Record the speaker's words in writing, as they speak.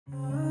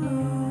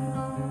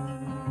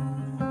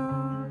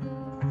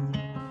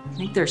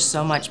think there's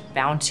so much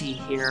bounty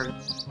here.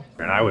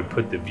 And I would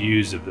put the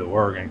views of the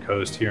Oregon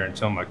coast here in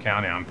Tillamook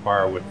County on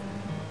par with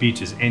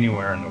beaches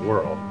anywhere in the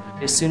world.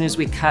 As soon as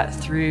we cut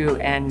through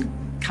and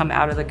come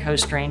out of the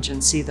Coast Range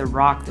and see the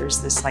rock, there's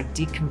this like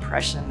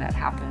decompression that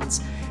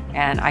happens.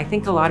 And I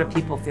think a lot of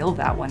people feel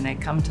that when they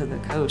come to the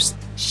coast.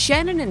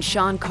 Shannon and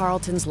Sean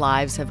Carlton's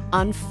lives have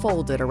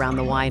unfolded around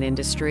the wine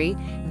industry.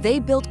 They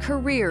built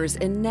careers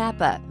in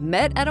Napa,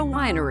 met at a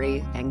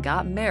winery, and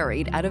got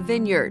married at a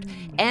vineyard.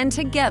 And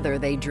together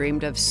they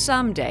dreamed of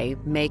someday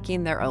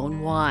making their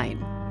own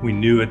wine. We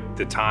knew at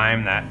the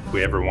time that if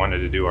we ever wanted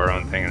to do our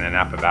own thing in the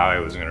Napa Valley,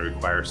 it was going to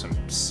require some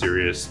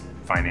serious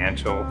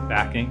financial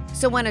backing.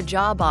 So when a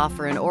job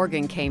offer in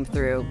Oregon came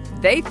through,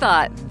 they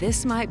thought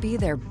this might be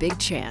their big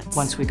chance.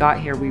 Once we got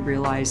here, we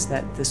realized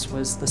that this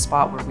was the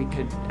spot where we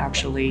could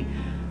actually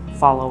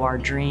follow our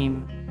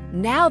dream.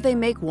 Now they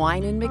make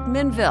wine in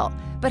McMinnville,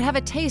 but have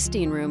a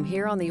tasting room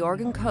here on the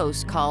Oregon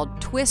coast called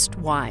Twist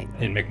Wine.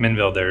 In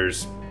McMinnville,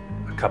 there's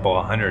a couple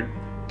of hundred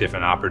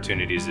different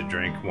opportunities to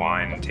drink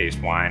wine and taste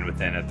wine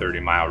within a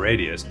 30-mile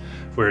radius.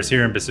 Whereas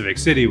here in Pacific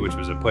City, which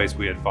was a place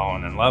we had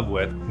fallen in love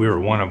with, we were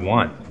one of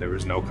one. There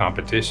was no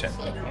competition.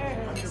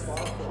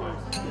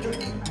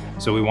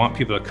 So we want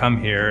people to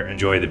come here,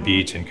 enjoy the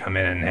beach, and come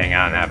in and hang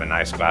out and have a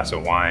nice glass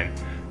of wine,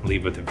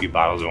 leave with a few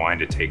bottles of wine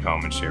to take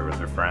home and share with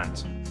their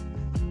friends.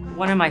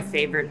 One of my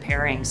favorite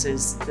pairings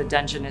is the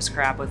Dungeness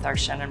crab with our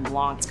Chenin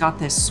Blanc. It's got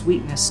this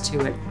sweetness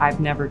to it. I've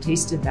never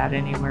tasted that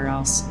anywhere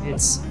else.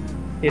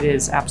 It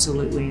is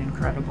absolutely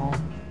incredible.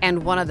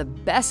 And one of the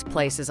best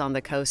places on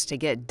the coast to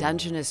get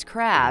Dungeness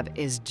crab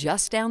is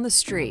just down the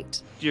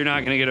street. You're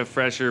not gonna get a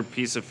fresher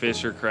piece of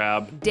fish or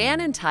crab.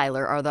 Dan and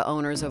Tyler are the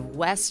owners of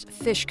West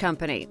Fish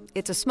Company.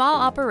 It's a small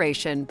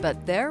operation,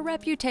 but their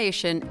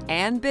reputation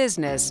and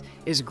business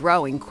is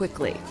growing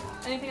quickly.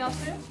 Anything else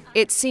to do?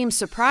 It seems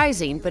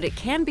surprising, but it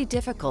can be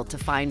difficult to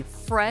find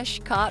fresh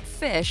caught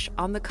fish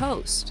on the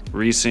coast.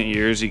 Recent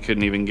years, you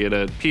couldn't even get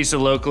a piece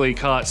of locally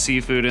caught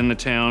seafood in the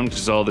town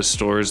because all the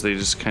stores, they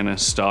just kind of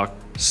stock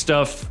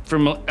stuff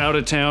from out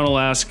of town,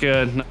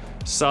 Alaska.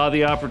 Saw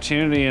the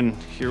opportunity and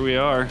here we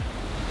are.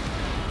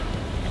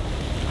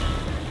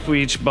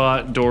 We each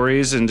bought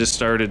dories and just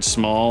started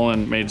small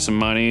and made some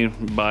money,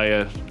 buy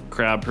a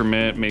crab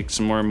permit, make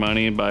some more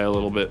money, buy a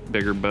little bit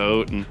bigger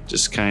boat, and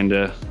just kind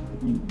of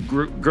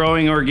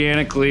growing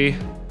organically.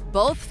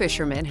 Both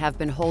fishermen have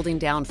been holding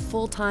down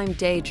full-time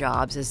day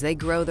jobs as they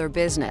grow their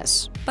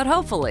business, but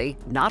hopefully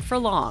not for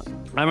long.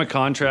 I'm a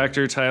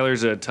contractor,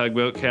 Tyler's a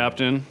tugboat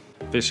captain.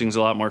 Fishing's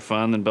a lot more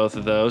fun than both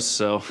of those,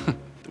 so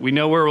we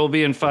know where we'll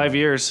be in 5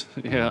 years.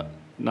 Yeah,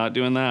 not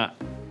doing that.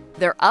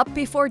 They're up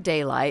before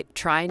daylight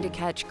trying to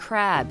catch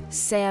crab,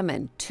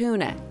 salmon,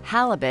 tuna,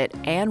 halibut,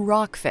 and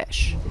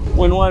rockfish.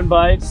 When one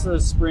bites,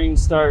 the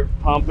springs start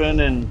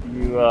pumping and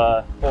you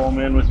pull them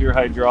in with your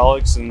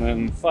hydraulics and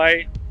then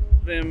fight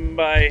them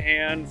by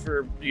hand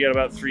for, you got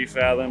about 3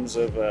 fathoms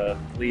of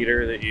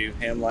leader that you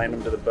hand line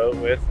them to the boat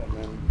with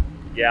and then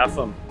gaff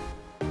them.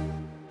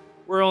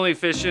 We're only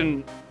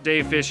fishing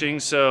day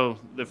fishing, so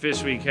the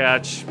fish we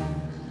catch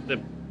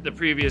the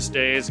previous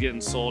day is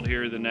getting sold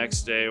here the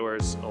next day,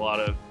 whereas a lot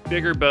of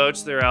bigger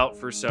boats, they're out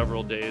for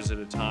several days at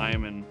a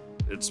time, and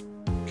it's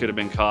could have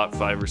been caught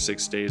 5 or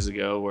 6 days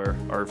ago, where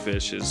our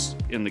fish is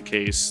in the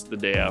case the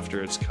day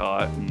after it's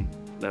caught, and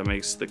that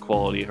makes the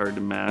quality hard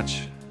to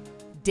match.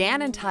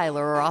 Dan and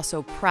Tyler are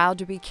also proud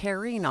to be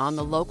carrying on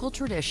the local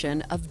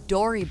tradition of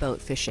dory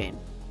boat fishing.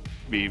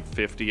 Be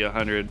 50,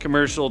 100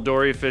 commercial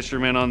dory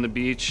fishermen on the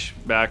beach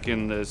back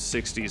in the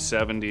 60s,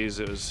 70s.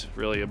 It was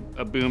really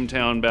a boom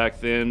town back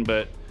then,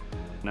 but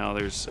now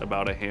there's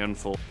about a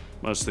handful.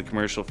 Most of the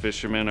commercial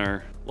fishermen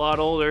are a lot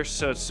older,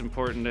 so it's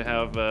important to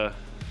have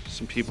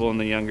some people in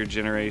the younger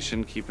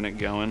generation keeping it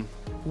going.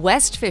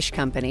 West Fish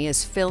Company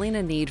is filling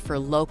a need for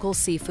local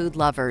seafood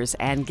lovers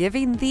and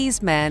giving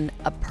these men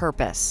a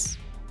purpose.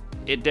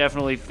 It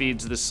definitely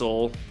feeds the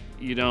soul.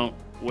 You don't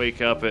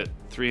wake up at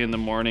 3 in the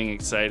morning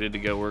excited to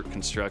go work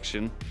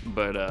construction,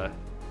 but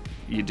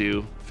you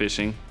do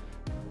fishing.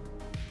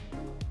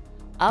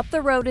 Up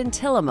the road in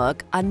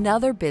Tillamook,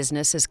 another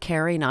business is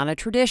carrying on a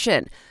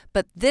tradition,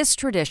 but this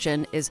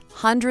tradition is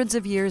hundreds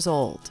of years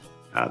old.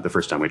 The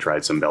first time we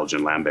tried some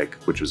Belgian lambic,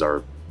 which was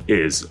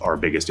is our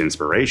biggest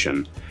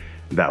inspiration,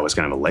 that was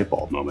kind of a light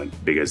bulb moment,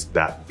 because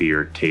that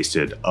beer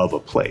tasted of a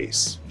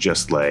place,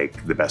 just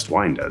like the best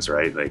wine does,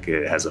 right? Like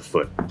it has a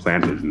foot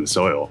planted in the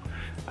soil.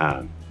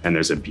 And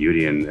there's a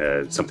beauty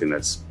in something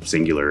that's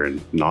singular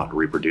and not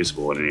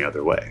reproducible in any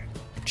other way.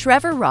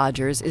 Trevor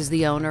Rogers is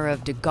the owner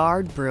of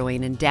Garde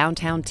Brewing in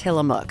downtown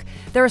Tillamook.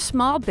 They're a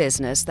small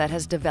business that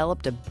has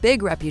developed a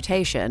big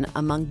reputation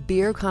among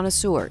beer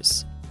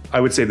connoisseurs. I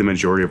would say the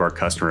majority of our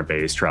customer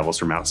base travels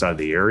from outside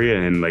the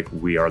area, and like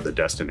we are the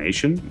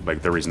destination,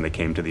 like the reason they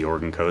came to the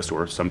Oregon coast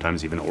or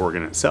sometimes even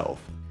Oregon itself.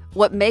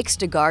 What makes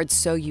Garde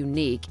so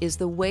unique is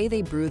the way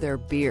they brew their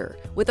beer,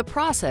 with a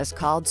process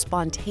called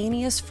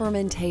spontaneous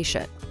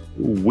fermentation.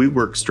 We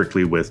work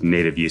strictly with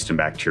native yeast and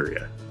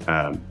bacteria.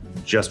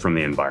 just from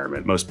the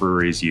environment. Most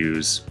breweries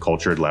use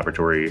cultured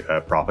laboratory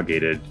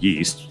propagated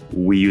yeast.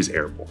 We use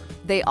airborne.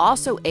 They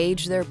also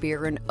age their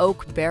beer in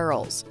oak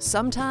barrels,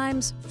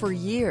 sometimes for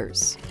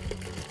years.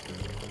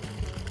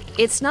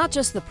 It's not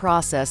just the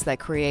process that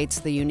creates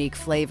the unique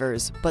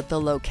flavors, but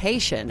the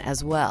location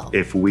as well.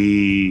 If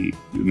we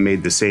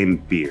made the same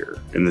beer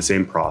in the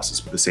same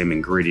process with the same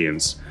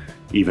ingredients,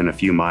 even a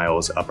few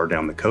miles up or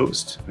down the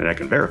coast, and I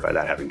can verify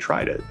that having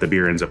tried it, the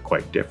beer ends up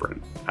quite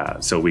different.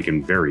 So we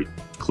can very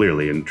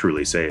clearly and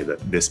truly say that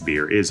this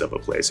beer is of a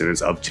place, and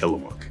it's of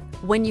Tillamook.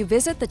 When you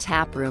visit the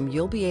tap room,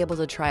 you'll be able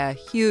to try a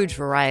huge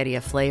variety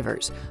of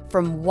flavors,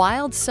 from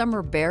wild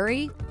summer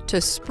berry to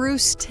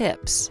spruce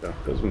tips.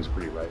 Those ones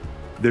pretty ripe.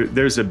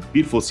 There's a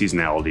beautiful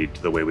seasonality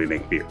to the way we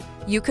make beer.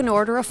 You can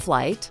order a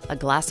flight, a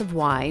glass of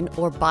wine,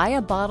 or buy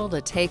a bottle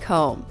to take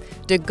home.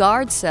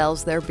 Garde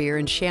sells their beer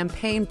in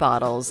champagne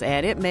bottles,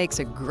 and it makes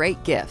a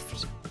great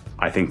gift.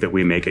 I think that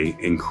we make an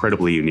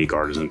incredibly unique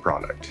artisan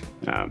product.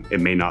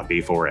 It may not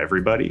be for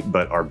everybody,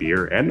 but our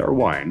beer and our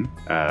wine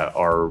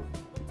are,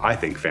 I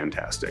think,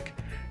 fantastic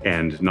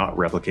and not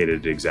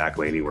replicated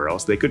exactly anywhere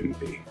else. They couldn't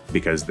be,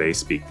 because they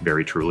speak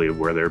very truly of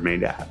where they're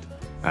made at.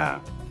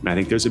 And I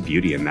think there's a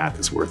beauty in that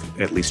that's worth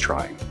at least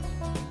trying.